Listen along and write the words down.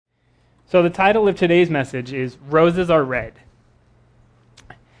So the title of today's message is Roses Are Red.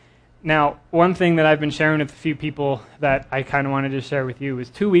 Now, one thing that I've been sharing with a few people that I kind of wanted to share with you was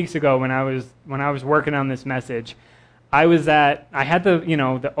 2 weeks ago when I was working on this message. I had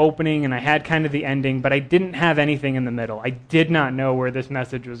the opening and I had kind of the ending, but I didn't have anything in the middle. I did not know where this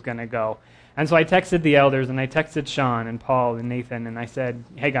message was going to go. And so I texted the elders and I texted Sean and Paul and Nathan and I said,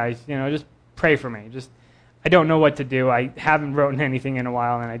 hey guys, just pray for me. I don't know what to do. I haven't written anything in a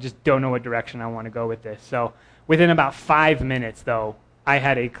while and I just don't know what direction I want to go with this. So within about 5 minutes though, I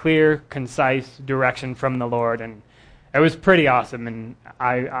had a clear, concise direction from the Lord, and it was pretty awesome. And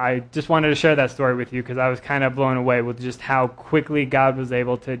I just wanted to share that story with you because I was kind of blown away with just how quickly God was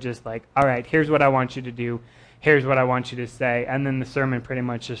able to just all right, here's what I want you to do. Here's what I want you to say. And then the sermon pretty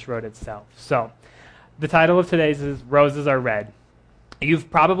much just wrote itself. So the title of today's is Roses Are Red.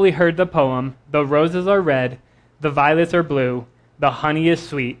 You've probably heard the poem, the roses are red, the violets are blue, the honey is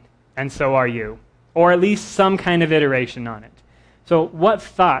sweet, and so are you. Or at least some kind of iteration on it. So what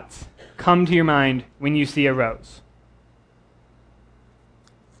thoughts come to your mind when you see a rose?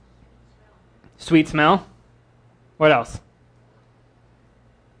 Sweet smell. What else?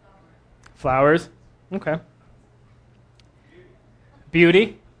 Flowers. Okay.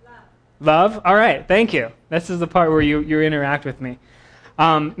 Beauty. Love. All right, thank you. This is the part where you interact with me.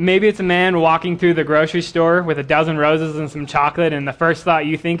 Maybe it's a man walking through the grocery store with a dozen roses and some chocolate, and the first thought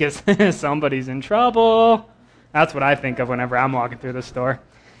you think is, somebody's in trouble. That's what I think of whenever I'm walking through the store.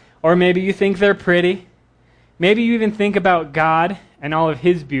 Or maybe you think they're pretty. Maybe you even think about God and all of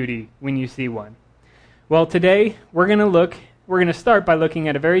his beauty when you see one. Well, today we're going to start by looking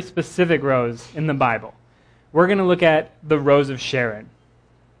at a very specific rose in the Bible. We're going to look at the Rose of Sharon.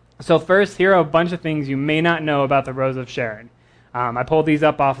 So first, here are a bunch of things you may not know about the Rose of Sharon. I pulled these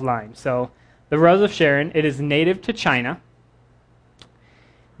up offline. So the Rose of Sharon, it is native to China,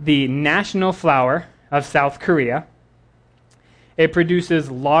 the national flower of South Korea. It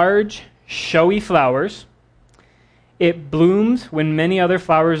produces large, showy flowers. It blooms when many other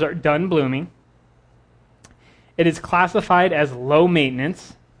flowers are done blooming. It is classified as low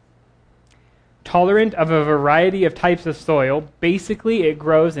maintenance, tolerant of a variety of types of soil. Basically, it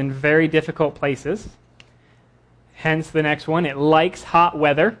grows in very difficult places. Hence the next one, it likes hot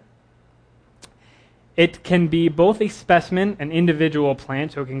weather. It can be both a specimen, an individual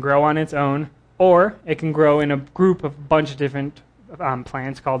plant, so it can grow on its own, or it can grow in a group of a bunch of different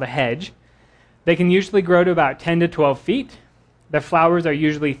plants called a hedge. They can usually grow to about 10 to 12 feet. The flowers are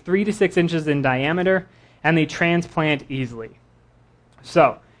usually 3 to 6 inches in diameter, and they transplant easily.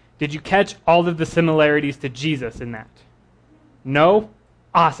 So, did you catch all of the similarities to Jesus in that? No?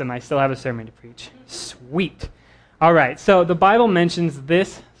 Awesome, I still have a sermon to preach. Sweet. All right, so the Bible mentions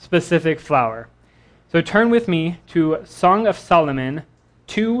this specific flower. So turn with me to Song of Solomon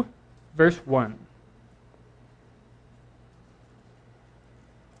 2, verse 1.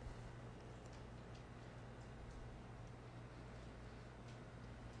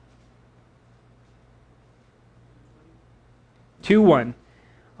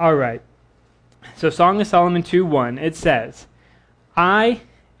 All right. So Song of Solomon 2:1, it says, I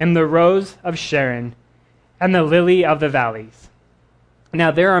am the rose of Sharon and the lily of the valleys. Now,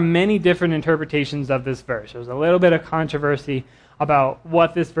 there are many different interpretations of this verse. There's a little bit of controversy about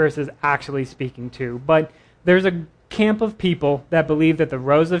what this verse is actually speaking to, but there's a camp of people that believe that the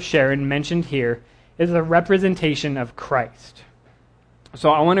rose of Sharon mentioned here is a representation of Christ.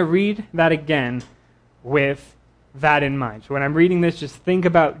 So I want to read that again with that in mind. So when I'm reading this, just think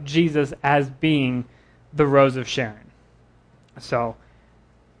about Jesus as being the rose of Sharon. So,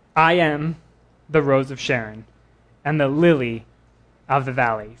 I am the rose of Sharon and the lily of the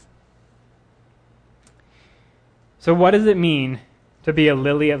valleys. So what does it mean to be a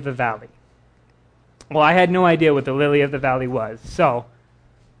lily of the valley? Well, I had no idea what the lily of the valley was, so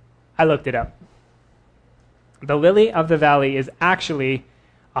I looked it up. The lily of the valley is actually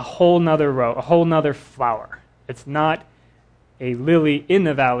a whole nother flower. It's not a lily in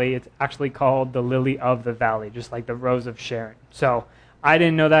the valley, it's actually called the lily of the valley, just like the rose of Sharon. So I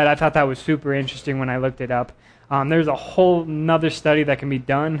didn't know that. I thought that was super interesting when I looked it up. There's a whole nother study that can be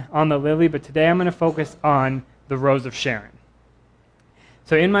done on the lily, but today I'm going to focus on the rose of Sharon.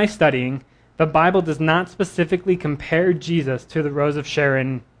 So in my studying, the Bible does not specifically compare Jesus to the rose of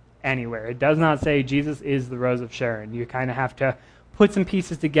Sharon anywhere. It does not say Jesus is the rose of Sharon. You kind of have to put some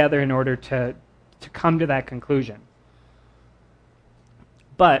pieces together in order to come to that conclusion.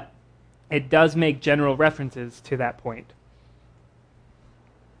 But it does make general references to that point.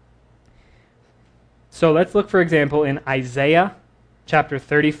 So let's look, for example, in Isaiah chapter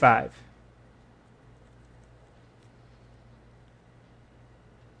 35.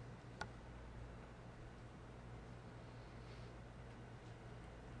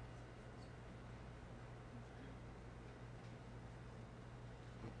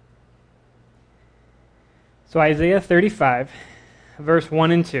 So Isaiah 35, verse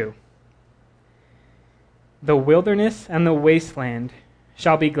 1 and 2. The wilderness and the wasteland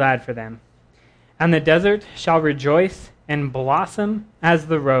shall be glad for them, and the desert shall rejoice and blossom as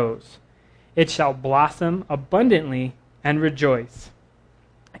the rose. It shall blossom abundantly and rejoice,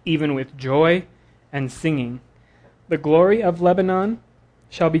 even with joy and singing. The glory of Lebanon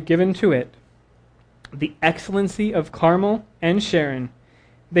shall be given to it, the excellency of Carmel and Sharon.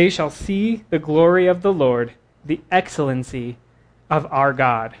 They shall see the glory of the Lord, the excellency of our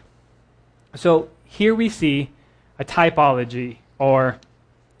God. So here we see a typology, or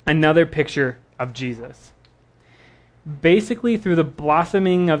another picture of Jesus. Basically, through the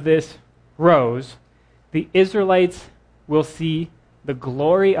blossoming of this rose, the Israelites will see the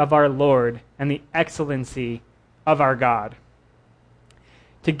glory of our Lord and the excellency of our God.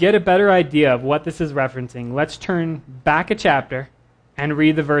 To get a better idea of what this is referencing, let's turn back a chapter and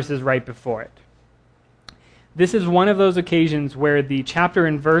read the verses right before it. This is one of those occasions where the chapter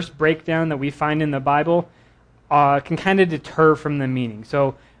and verse breakdown that we find in the Bible can kind of deter from the meaning.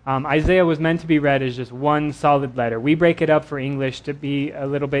 So Isaiah was meant to be read as just one solid letter. We break it up for English to be a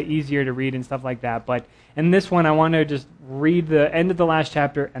little bit easier to read and stuff like that. But in this one, I want to just read the end of the last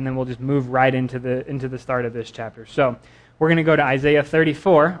chapter, and then we'll just move right into the start of this chapter. So we're going to go to Isaiah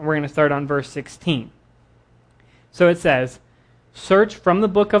 34, and we're going to start on verse 16. So it says, "Search from the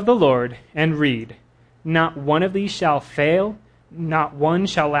book of the Lord and read. Not one of these shall fail, not one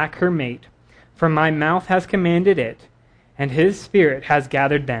shall lack her mate. For my mouth has commanded it, and his spirit has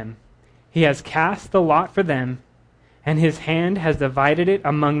gathered them. He has cast the lot for them, and his hand has divided it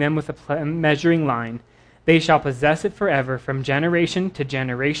among them with a measuring line. They shall possess it forever, from generation to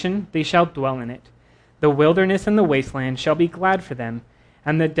generation they shall dwell in it. The wilderness and the wasteland shall be glad for them,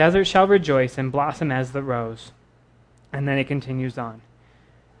 and the desert shall rejoice and blossom as the rose." And then it continues on.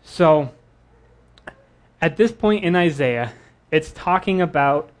 So, at this point in Isaiah, it's talking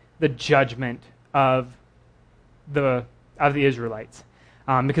about the judgment of the Israelites,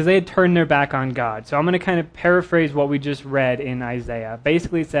 because they had turned their back on God. So I'm going to kind of paraphrase what we just read in Isaiah.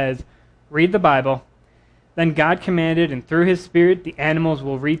 Basically it says, read the Bible, then God commanded, and through his spirit the animals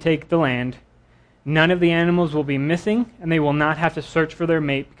will retake the land. None of the animals will be missing, and they will not have to search for their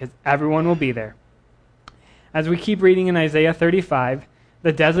mate, because everyone will be there. As we keep reading in Isaiah 35,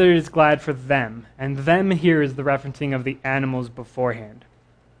 the desert is glad for them, and them here is the referencing of the animals beforehand.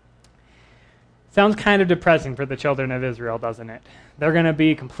 Sounds kind of depressing for the children of Israel, doesn't it? They're going to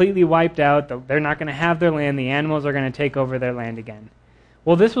be completely wiped out. They're not going to have their land. The animals are going to take over their land again.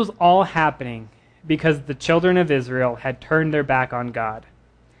 Well, this was all happening because the children of Israel had turned their back on God.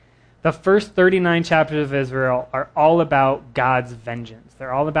 The first 39 chapters of Israel are all about God's vengeance.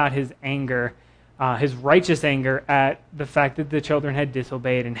 They're all about his anger, his righteous anger at the fact that the children had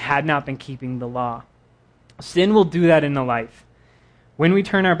disobeyed and had not been keeping the law. Sin will do that in the life. When we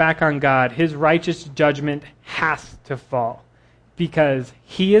turn our back on God, his righteous judgment has to fall because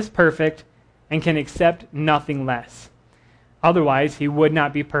he is perfect and can accept nothing less. Otherwise, he would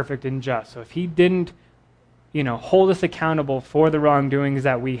not be perfect and just. So if he didn't, hold us accountable for the wrongdoings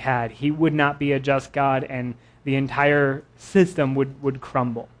that we had, he would not be a just God, and the entire system would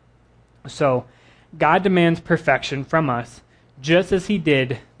crumble. So God demands perfection from us, just as he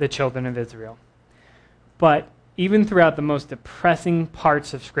did the children of Israel. But even throughout the most depressing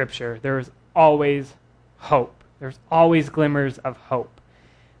parts of Scripture, there is always hope. There's always glimmers of hope.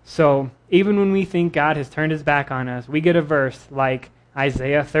 So even when we think God has turned his back on us, we get a verse like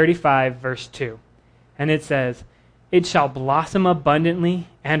Isaiah 35, verse 2. And it says, "It shall blossom abundantly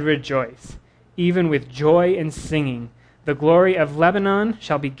and rejoice, even with joy and singing. The glory of Lebanon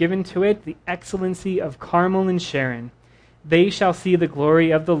shall be given to it, the excellency of Carmel and Sharon. They shall see the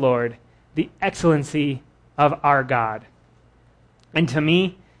glory of the Lord, the excellency of our God." And to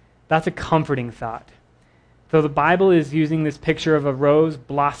me, that's a comforting thought. So the Bible is using this picture of a rose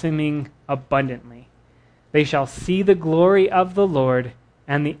blossoming abundantly. They shall see the glory of the Lord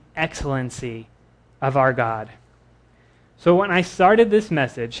and the excellency of our God. So when I started this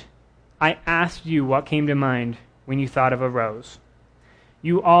message, I asked you what came to mind when you thought of a rose.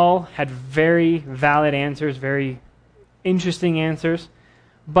 You all had very valid answers, very interesting answers,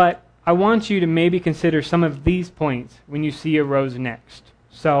 but I want you to maybe consider some of these points when you see a rose next.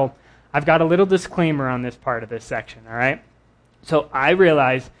 So I've got a little disclaimer on this part of this section, all right? So I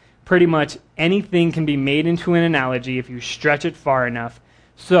realize pretty much anything can be made into an analogy if you stretch it far enough.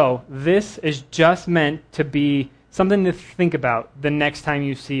 So this is just meant to be something to think about the next time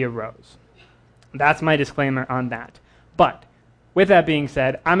you see a rose. That's my disclaimer on that. But with that being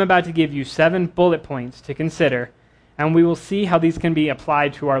said, I'm about to give you 7 bullet points to consider, and we will see how these can be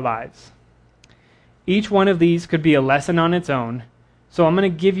applied to our lives. Each one of these could be a lesson on its own, so I'm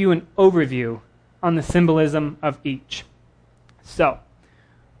going to give you an overview on the symbolism of each. So,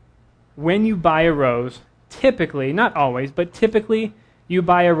 when you buy a rose, typically, not always, but typically, you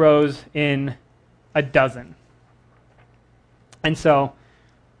buy a rose in a dozen. And so,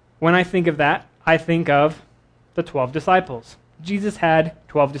 when I think of that, I think of the 12 disciples. Jesus had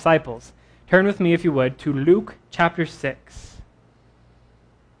 12 disciples. Turn with me, if you would, to Luke chapter 6.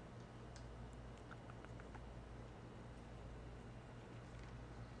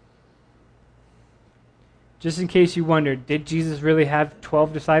 Just in case you wondered, did Jesus really have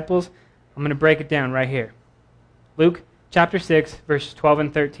 12 disciples? I'm going to break it down right here. Luke chapter 6, verses 12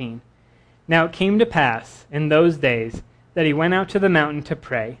 and 13. Now it came to pass in those days that he went out to the mountain to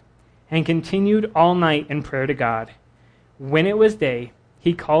pray, and continued all night in prayer to God. When it was day,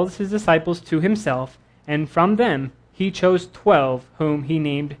 he called his disciples to himself, and from them he chose 12, whom he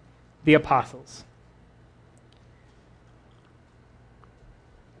named the apostles.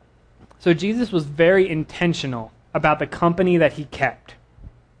 So Jesus was very intentional about the company that he kept.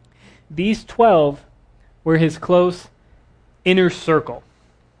 These 12 were his close inner circle.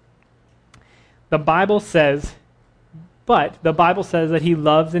 The Bible says that he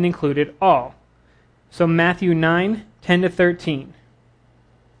loves and included all. So Matthew 9, 10 to 13.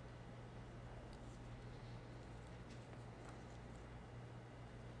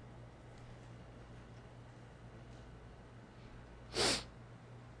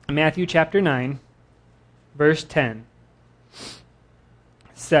 Matthew chapter 9, verse 10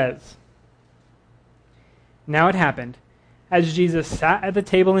 says, Now it happened, as Jesus sat at the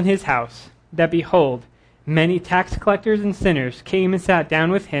table in his house, that behold, many tax collectors and sinners came and sat down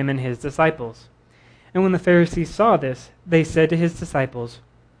with him and his disciples. And when the Pharisees saw this, they said to his disciples,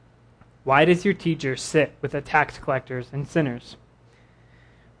 Why does your teacher sit with the tax collectors and sinners?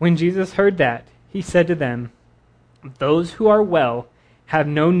 When Jesus heard that, he said to them, Those who are well have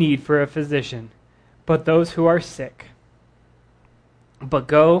no need for a physician, but those who are sick. But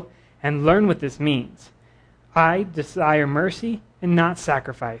go and learn what this means. I desire mercy and not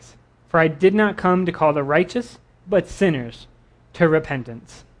sacrifice, for I did not come to call the righteous, but sinners to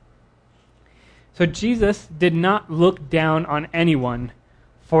repentance. So Jesus did not look down on anyone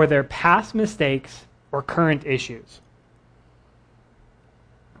for their past mistakes or current issues.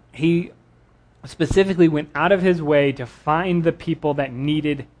 He specifically went out of his way to find the people that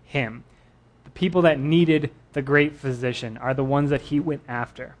needed him. The people that needed the great physician are the ones that he went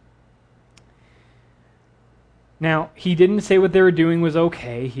after. Now, he didn't say what they were doing was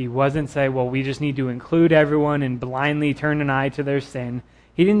okay. He wasn't say, well, we just need to include everyone and blindly turn an eye to their sin.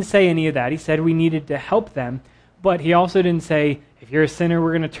 He didn't say any of that. He said we needed to help them, but he also didn't say, if you're a sinner,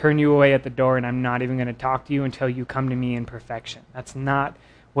 we're going to turn you away at the door and I'm not even going to talk to you until you come to me in perfection. That's not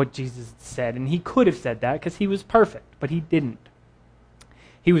what Jesus said, and he could have said that because he was perfect, but he didn't.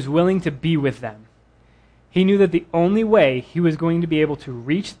 He was willing to be with them. He knew that the only way he was going to be able to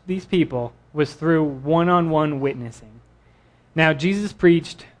reach these people was through one-on-one witnessing. Now, Jesus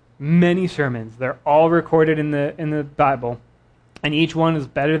preached many sermons. They're all recorded in the Bible, and each one is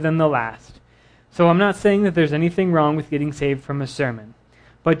better than the last. So I'm not saying that there's anything wrong with getting saved from a sermon,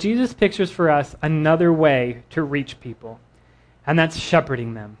 but Jesus pictures for us another way to reach people. And that's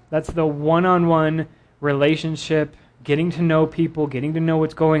shepherding them. That's the one-on-one relationship, getting to know people, getting to know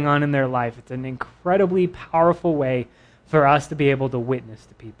what's going on in their life. It's an incredibly powerful way for us to be able to witness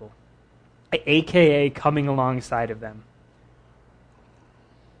to people, a.k.a. coming alongside of them.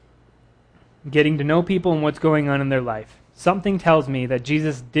 Getting to know people and what's going on in their life. Something tells me that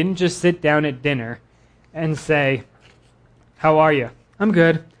Jesus didn't just sit down at dinner and say, How are you? I'm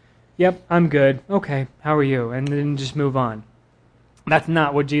good. Yep, I'm good. Okay, how are you? And then just move on. That's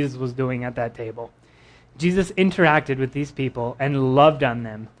not what Jesus was doing at that table. Jesus interacted with these people and loved on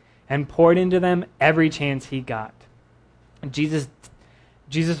them and poured into them every chance he got. Jesus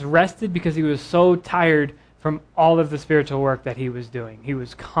rested because he was so tired from all of the spiritual work that he was doing. He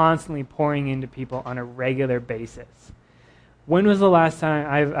was constantly pouring into people on a regular basis. When was the last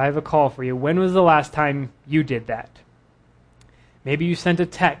time, I have a call for you, when was the last time you did that? Maybe you sent a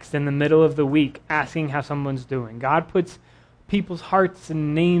text in the middle of the week asking how someone's doing. God puts people's hearts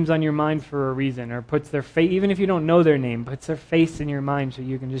and names on your mind for a reason, or puts their face, even if you don't know their name, puts their face in your mind so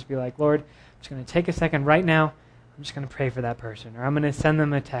you can just be like, Lord, I'm just going to take a second right now, I'm just going to pray for that person, or I'm going to send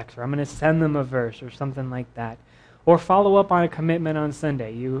them a text, or I'm going to send them a verse, or something like that. Or follow up on a commitment on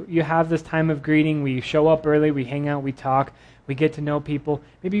Sunday. You have this time of greeting, we show up early, we hang out, we talk, we get to know people.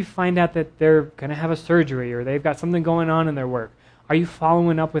 Maybe you find out that they're going to have a surgery, or they've got something going on in their work. Are you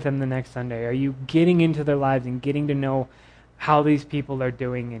following up with them the next Sunday? Are you getting into their lives and getting to know how these people are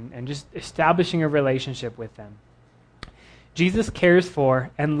doing and just establishing a relationship with them. Jesus cares for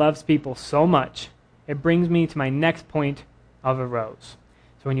and loves people so much. It brings me to my next point of a rose.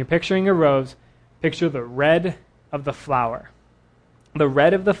 So when you're picturing a rose, picture the red of the flower. The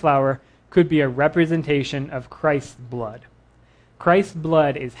red of the flower could be a representation of Christ's blood. Christ's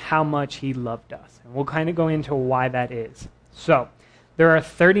blood is how much he loved us. And we'll kind of go into why that is. So, there are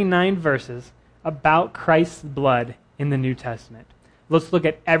 39 verses about Christ's blood in the New Testament. Let's look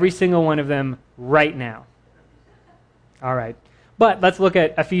at every single one of them right now. All right. But let's look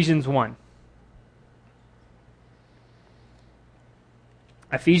at Ephesians 1.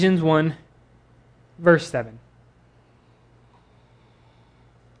 Ephesians 1, verse 7.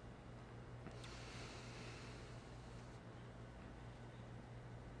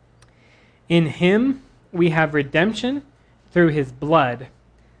 In him we have redemption through his blood,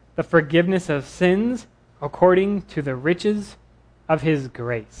 the forgiveness of sins according to the riches of his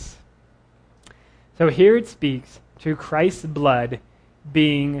grace. So here it speaks to Christ's blood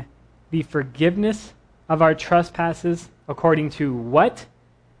being the forgiveness of our trespasses according to what?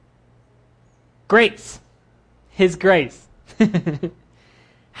 Grace. His grace.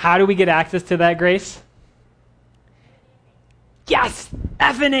 How do we get access to that grace? Yes!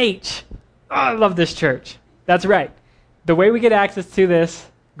 F and H! Oh, I love this church. That's right. The way we get access to this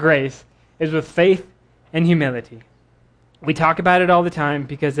grace is with faith and humility. We talk about it all the time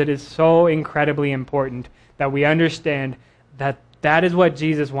because it is so incredibly important that we understand that that is what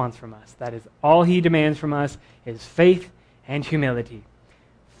Jesus wants from us. That is all he demands from us is faith and humility.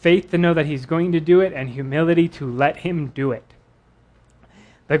 Faith to know that he's going to do it and humility to let him do it.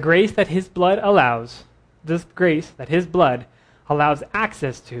 The grace that his blood allows, this grace that his blood allows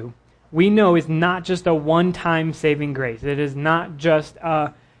access to, we know is not just a one-time saving grace. It is not just,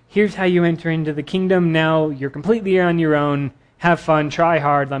 here's how you enter into the kingdom, now you're completely on your own, have fun, try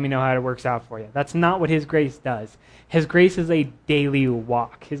hard, let me know how it works out for you. That's not what his grace does. His grace is a daily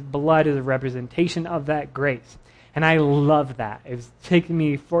walk. His blood is a representation of that grace. And I love that. It's taken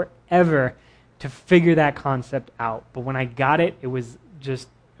me forever to figure that concept out. But when I got it, it was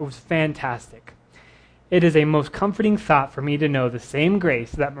fantastic. It is a most comforting thought for me to know the same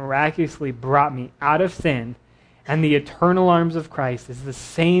grace that miraculously brought me out of sin and the eternal arms of Christ is the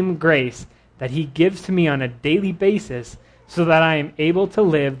same grace that he gives to me on a daily basis so that I am able to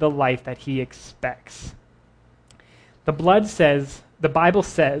live the life that he expects. The Bible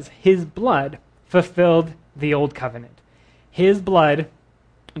says, his blood fulfilled the old covenant. His blood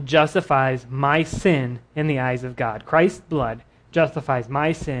justifies my sin in the eyes of God. Christ's blood justifies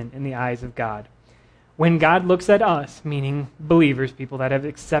my sin in the eyes of God. When God looks at us, meaning believers, people that have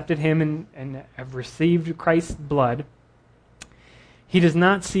accepted him and have received Christ's blood, he does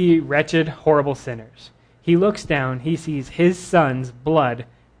not see wretched, horrible sinners. He looks down, he sees his son's blood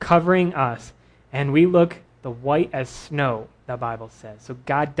covering us, and we look the white as snow, the Bible says. So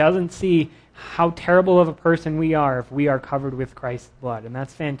God doesn't see how terrible of a person we are if we are covered with Christ's blood, and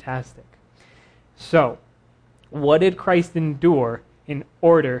that's fantastic. So, what did Christ endure in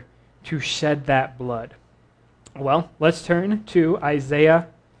order to shed that blood? Well, let's turn to Isaiah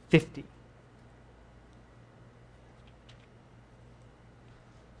 50.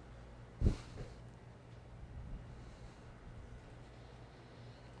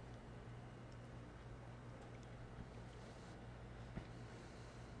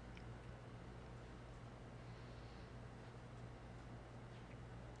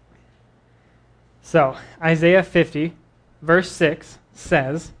 So, Isaiah 50, verse 6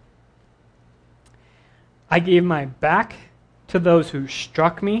 says, I gave my back to those who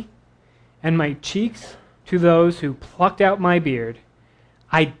struck me, and my cheeks to those who plucked out my beard.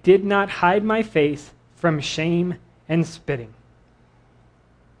 I did not hide my face from shame and spitting.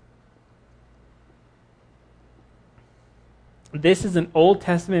 This is an Old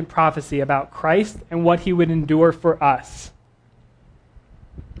Testament prophecy about Christ and what he would endure for us.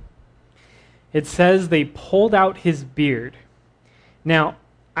 It says they pulled out his beard. Now,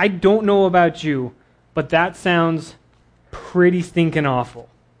 I don't know about you, but that sounds pretty stinking awful.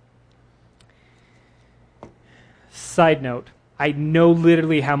 Side note, I know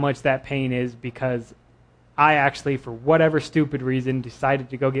literally how much that pain is because I actually, for whatever stupid reason, decided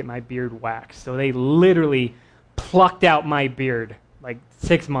to go get my beard waxed. So they literally plucked out my beard like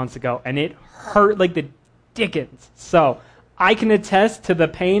 6 months ago, and it hurt like the dickens. So I can attest to the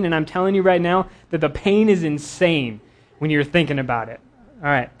pain, and I'm telling you right now that the pain is insane when you're thinking about it. All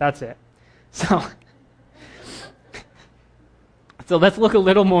right, that's it. So let's look a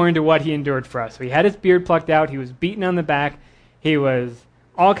little more into what he endured for us. So he had his beard plucked out. He was beaten on the back. He was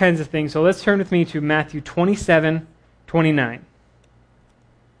all kinds of things. So let's turn with me to Matthew 27, 29.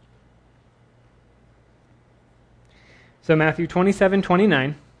 So Matthew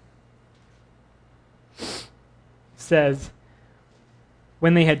 27:29 says,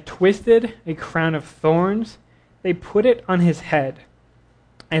 "When they had twisted a crown of thorns, they put it on his head,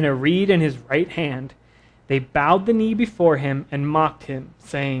 and a reed in his right hand. They bowed the knee before him and mocked him,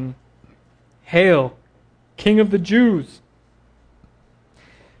 saying, 'Hail, King of the Jews!'"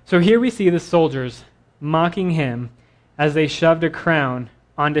 So here we see the soldiers mocking him as they shoved a crown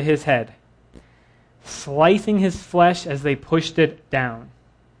onto his head, slicing his flesh as they pushed it down.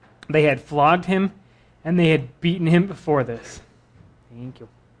 They had flogged him, and they had beaten him before this. Thank you.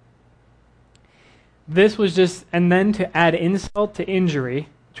 This was just, and then to add insult to injury,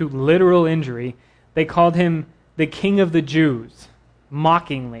 to literal injury, they called him the King of the Jews,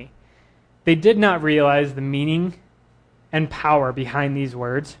 mockingly. They did not realize the meaning and power behind these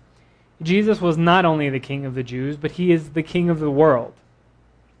words. Jesus was not only the King of the Jews, but he is the King of the world.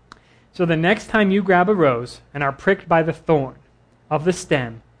 So the next time you grab a rose and are pricked by the thorn of the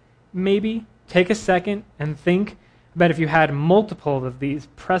stem, maybe take a second and think about if you had multiple of these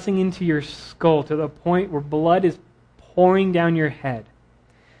pressing into your skull to the point where blood is pouring down your head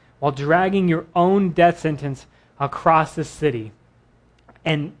while dragging your own death sentence across the city.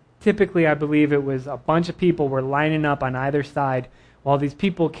 And typically, I believe it was a bunch of people were lining up on either side while these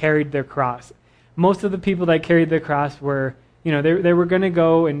people carried their cross. Most of the people that carried their cross were, they were going to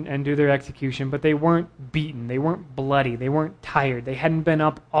go and do their execution, but they weren't beaten. They weren't bloody. They weren't tired. They hadn't been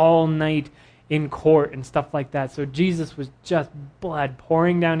up all night in court and stuff like that. So Jesus was just blood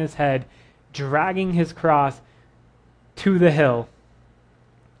pouring down his head, dragging his cross to the hill.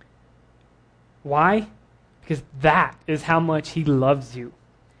 Why? Because that is how much he loves you.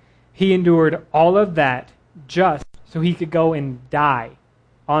 He endured all of that just so he could go and die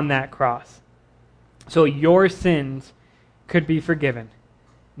on that cross. So your sins could be forgiven.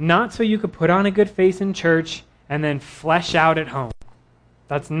 Not so you could put on a good face in church and then flesh out at home.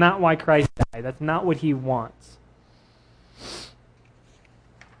 That's not why Christ died. That's not what he wants.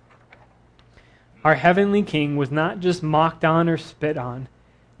 Our heavenly King was not just mocked on or spit on.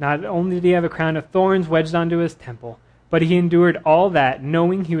 Not only did he have a crown of thorns wedged onto his temple, but he endured all that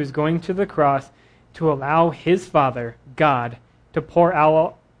knowing he was going to the cross to allow his Father, God, to pour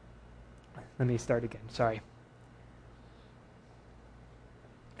out... Let me start again, sorry.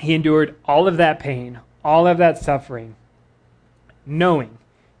 He endured all of that pain, all of that suffering, knowing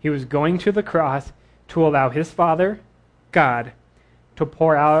he was going to the cross to allow his Father, God, to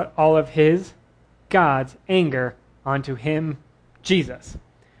pour out all of his, God's, anger onto him, Jesus,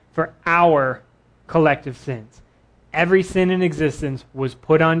 for our collective sins. Every sin in existence was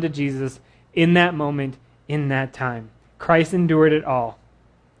put onto Jesus in that moment, in that time. Christ endured it all.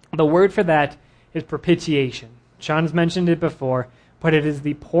 The word for that is propitiation. Sean's mentioned it before, but it is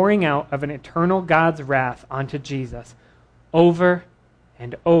the pouring out of an eternal God's wrath onto Jesus over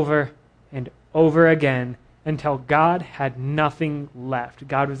and over and over again until God had nothing left.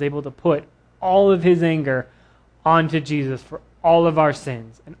 God was able to put all of his anger onto Jesus for all of our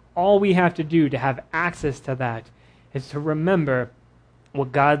sins. And all we have to do to have access to that is to remember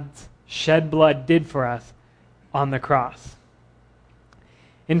what God's shed blood did for us on the cross.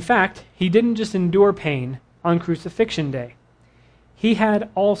 In fact, he didn't just endure pain on crucifixion day. He had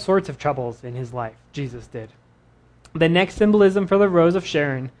all sorts of troubles in his life, Jesus did. The next symbolism for the Rose of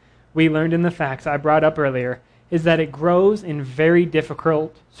Sharon, we learned in the facts I brought up earlier, is that it grows in very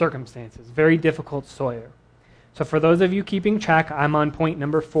difficult circumstances, very difficult soil. So for those of you keeping track, I'm on point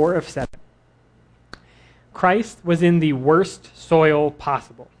number 4 of 7. Christ was in the worst soil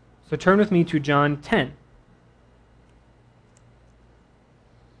possible. So turn with me to John 10.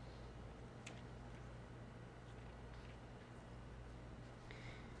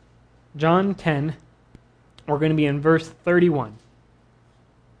 John 10, we're going to be in verse 31.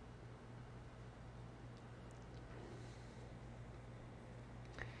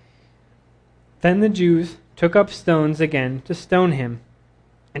 Then the Jews took up stones again to stone him.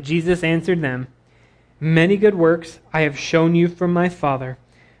 And Jesus answered them, "Many good works I have shown you from my Father.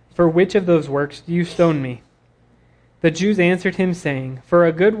 For which of those works do you stone me?" The Jews answered him, saying, "For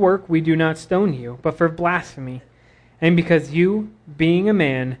a good work we do not stone you, but for blasphemy, and because you, being a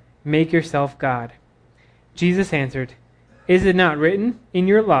man, make yourself God." Jesus answered, "Is it not written in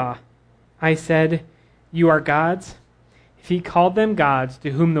your law, I said, you are gods?" If he called them gods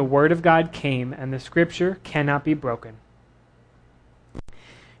to whom the word of God came, and the scripture cannot be broken.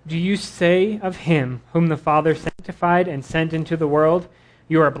 Do you say of him whom the Father sanctified and sent into the world,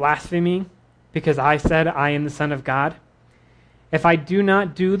 you are blaspheming, because I said I am the Son of God? If I do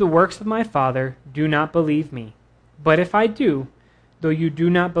not do the works of my Father, do not believe me. But if I do, though you do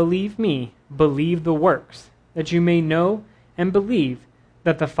not believe me, believe the works, that you may know and believe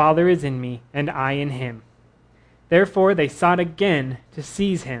that the Father is in me, and I in him. Therefore they sought again to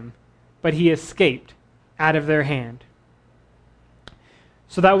seize him, but he escaped out of their hand."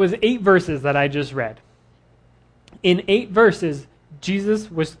 So that was 8 verses that I just read. In 8 verses,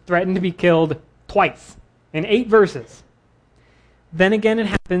 Jesus was threatened to be killed twice. In 8 verses. Then again it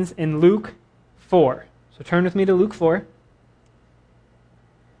happens in Luke 4. So turn with me to Luke 4.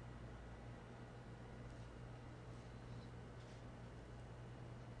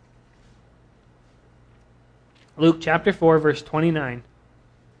 Luke chapter 4, verse 29.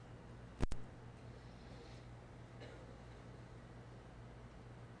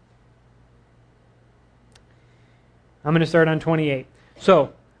 I'm going to start on 28.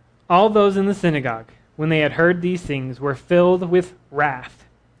 So, all those in the synagogue, when they had heard these things, were filled with wrath,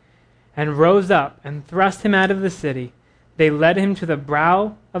 and rose up and thrust him out of the city. They led him to the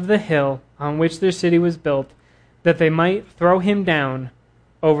brow of the hill on which their city was built, that they might throw him down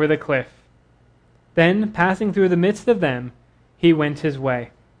over the cliff. Then, passing through the midst of them, he went his way.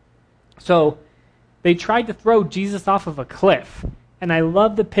 So, they tried to throw Jesus off of a cliff, and I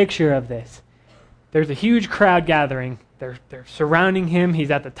love the picture of this. There's a huge crowd gathering. They're surrounding him.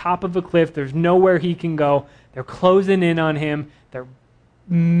 He's at the top of a cliff. There's nowhere he can go. They're closing in on him. They're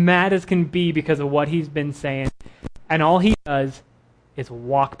mad as can be because of what he's been saying. And all he does is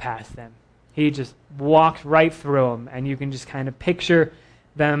walk past them. He just walks right through them. And you can just kind of picture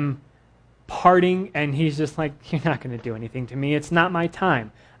them parting. And he's just like, "You're not going to do anything to me. It's not my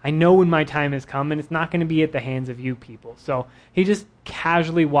time. I know when my time has come, and it's not going to be at the hands of you people." So he just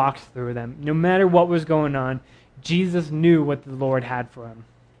casually walks through them. No matter what was going on, Jesus knew what the Lord had for him.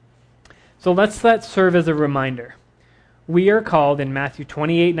 So let that serve as a reminder. We are called in Matthew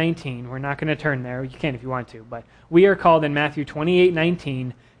 28:19. We're not going to turn there. You can if you want to. But we are called in Matthew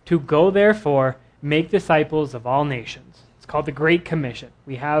 28:19 to go, therefore, make disciples of all nations. It's called the Great Commission.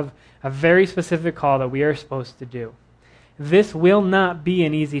 We have a very specific call that we are supposed to do. This will not be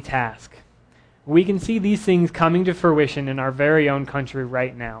an easy task. We can see these things coming to fruition in our very own country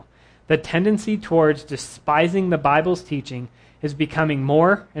right now. The tendency towards despising the Bible's teaching is becoming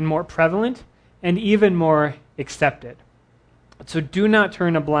more and more prevalent and even more accepted. So do not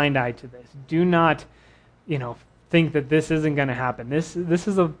turn a blind eye to this. Do not, think that this isn't going to happen. This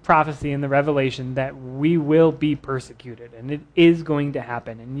is a prophecy in the Revelation that we will be persecuted, and it is going to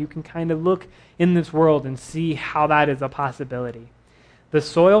happen. And you can kind of look in this world and see how that is a possibility. The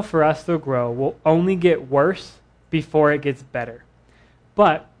soil for us to grow will only get worse before it gets better.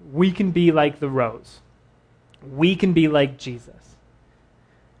 But we can be like the rose. We can be like Jesus.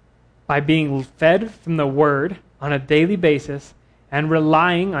 By being fed from the Word on a daily basis and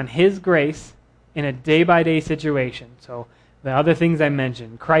relying on His grace in a day-by-day situation. So the other things I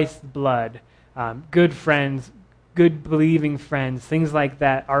mentioned, Christ's blood, good friends, good believing friends, things like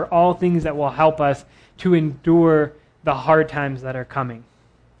that are all things that will help us to endure the hard times that are coming.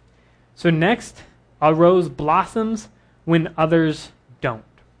 So next, a rose blossoms when others don't.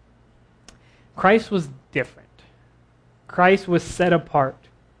 Christ was different. Christ was set apart.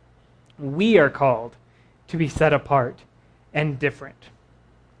 We are called to be set apart and different.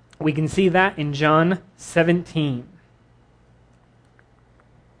 We can see that in John 17.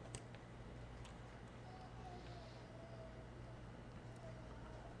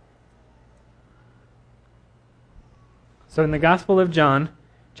 So in the Gospel of John,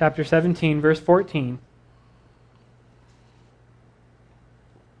 chapter 17, verse 14,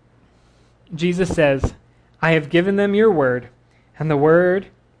 Jesus says, "I have given them your word, and the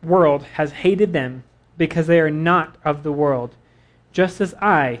world has hated them because they are not of the world, just as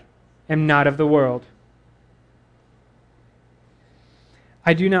I am not of the world.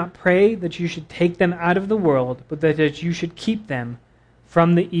 I do not pray that you should take them out of the world, but that you should keep them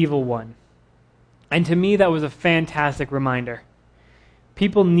from the evil one." And to me, that was a fantastic reminder.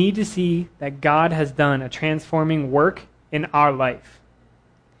 People need to see that God has done a transforming work in our life.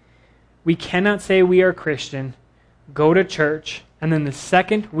 We cannot say we are Christian, go to church, and then the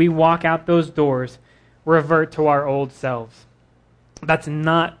second we walk out those doors, revert to our old selves. That's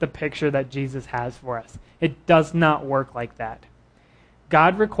not the picture that Jesus has for us. It does not work like that.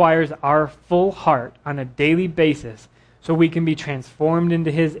 God requires our full heart on a daily basis so we can be transformed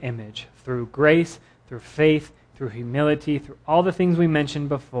into His image through grace, through faith, through humility, through all the things we mentioned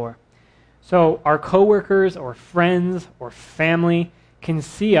before. So our coworkers or friends or family can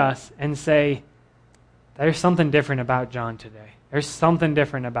see us and say, "There's something different about John today. There's something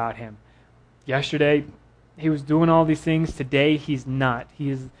different about him. Yesterday, he was doing all these things. Today, he's not.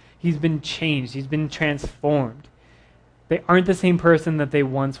 He's been changed. He's been transformed." They aren't the same person that they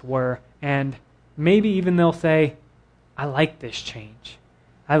once were. And maybe even they'll say, I like this change.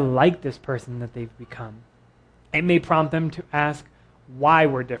 I like this person that they've become. It may prompt them to ask why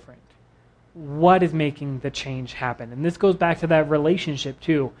we're different. What is making the change happen? And this goes back to that relationship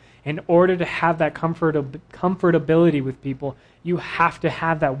too. In order to have that comfortability with people, you have to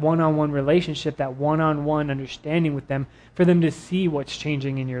have that one-on-one relationship, that one-on-one understanding with them for them to see what's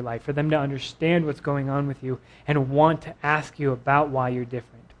changing in your life, for them to understand what's going on with you and want to ask you about why you're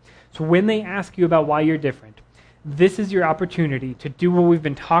different. So when they ask you about why you're different, this is your opportunity to do what we've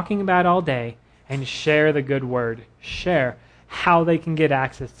been talking about all day and share the good word. Share how they can get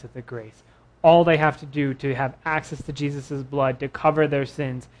access to the grace. All they have to do to have access to Jesus' blood, to cover their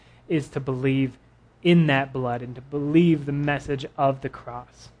sins, is to believe in that blood and to believe the message of the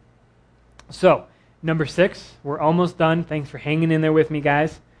cross. So, number 6, we're almost done. Thanks for hanging in there with me,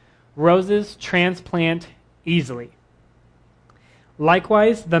 guys. Roses transplant easily.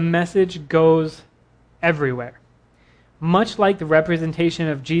 Likewise, the message goes everywhere. Much like the representation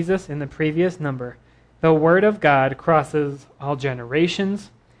of Jesus in the previous number, the Word of God crosses all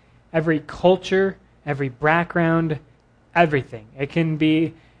generations, every culture, every background, everything. It can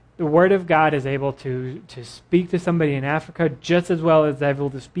be, the Word of God is able to speak to somebody in Africa just as well as able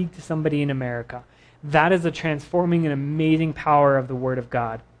to speak to somebody in America. That is a transforming and amazing power of the Word of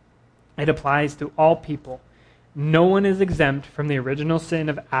God. It applies to all people. No one is exempt from the original sin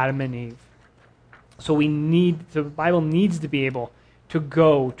of Adam and Eve. So the Bible needs to be able to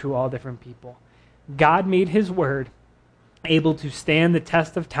go to all different people. God made His Word able to stand the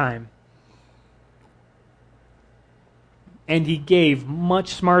test of time. And He gave much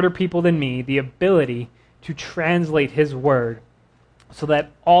smarter people than me the ability to translate His Word so that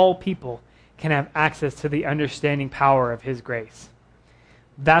all people can have access to the understanding power of His grace.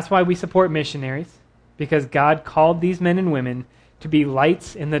 That's why we support missionaries, because God called these men and women to be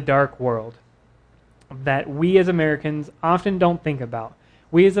lights in the dark world that we as Americans often don't think about.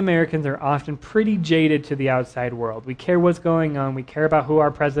 We as Americans are often pretty jaded to the outside world. We care what's going on. We care about who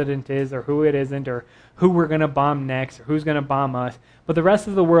our president is or who it isn't, or who we're going to bomb next, or who's going to bomb us. But the rest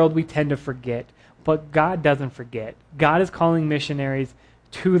of the world we tend to forget. But God doesn't forget. God is calling missionaries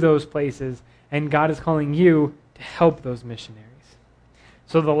to those places, and God is calling you to help those missionaries.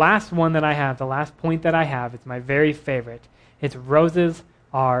 So the last one that I have, the last point that I have, it's my very favorite. It's roses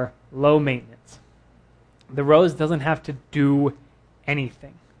are low maintenance. The rose doesn't have to do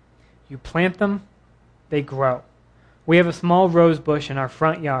anything. You plant them, they grow. We have a small rose bush in our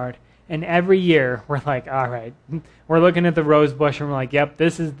front yard, and every year we're like, all right, we're looking at the rose bush and we're like, yep,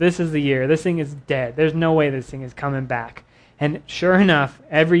 this is the year. This thing is dead. There's no way this thing is coming back. And sure enough,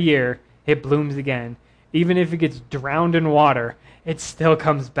 every year it blooms again. Even if it gets drowned in water, it still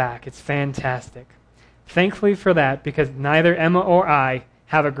comes back. It's fantastic. Thankfully for that, because neither Emma or I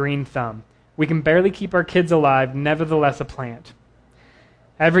have a green thumb. We can barely keep our kids alive, nevertheless a plant.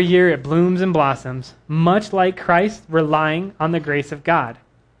 Every year it blooms and blossoms, much like Christ relying on the grace of God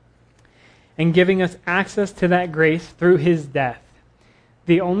and giving us access to that grace through His death.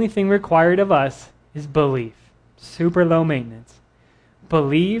 The only thing required of us is belief. Super low maintenance.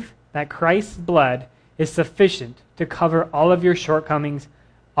 Believe that Christ's blood is sufficient to cover all of your shortcomings,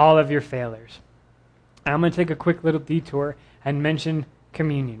 all of your failures. I'm going to take a quick little detour and mention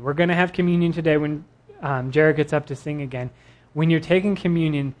communion. We're going to have communion today when Jared gets up to sing again. When you're taking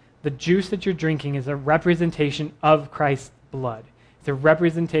communion, the juice that you're drinking is a representation of Christ's blood. It's a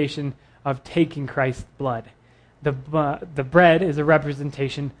representation of taking Christ's blood. The bread is a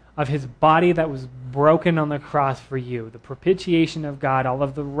representation of His body that was broken on the cross for you. The propitiation of God, all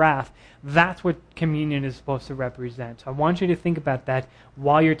of the wrath, that's what communion is supposed to represent. So I want you to think about that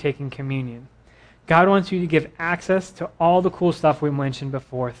while you're taking communion. God wants you to give access to all the cool stuff we mentioned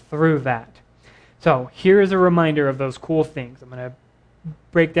before through that. So here is a reminder of those cool things. I'm going to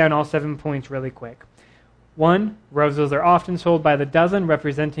break down all 7 points really quick. 1, roses are often sold by the dozen,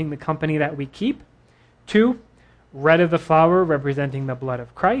 representing the company that we keep. 2, red of the flower, representing the blood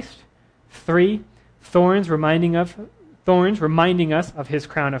of Christ. 3, thorns reminding us of His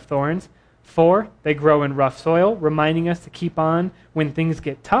crown of thorns. 4, they grow in rough soil, reminding us to keep on when things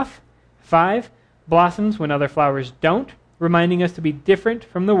get tough. 5, blossoms when other flowers don't, reminding us to be different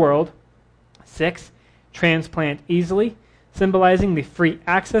from the world. 6, transplant easily, symbolizing the free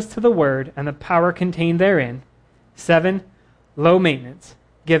access to the Word and the power contained therein. 7, low maintenance,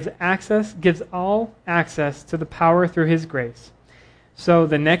 gives all access to the power through His grace. So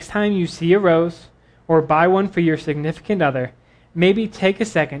the next time you see a rose or buy one for your significant other, maybe take a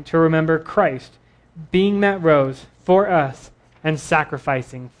second to remember Christ being that rose for us and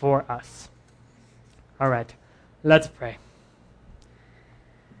sacrificing for us. All right, Let's pray.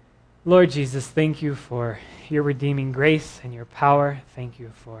 Lord Jesus, thank you for your redeeming grace and your power. Thank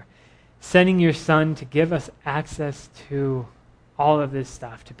you for sending your Son to give us access to all of this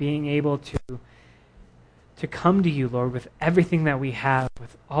stuff, to being able to come to you, Lord, with everything that we have,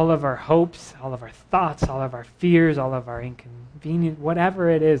 with all of our hopes, all of our thoughts, all of our fears, all of our inconvenience, whatever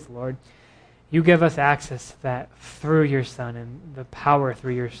it is, Lord. You give us access to that through your Son and the power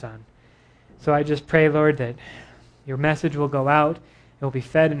through your Son. So I just pray, Lord, that your message will go out. It will be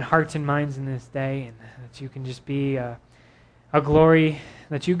fed in hearts and minds in this day, and that you can just be a glory,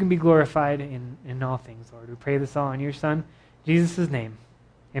 that you can be glorified in all things, Lord. We pray this all in your Son, Jesus' name.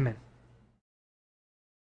 Amen.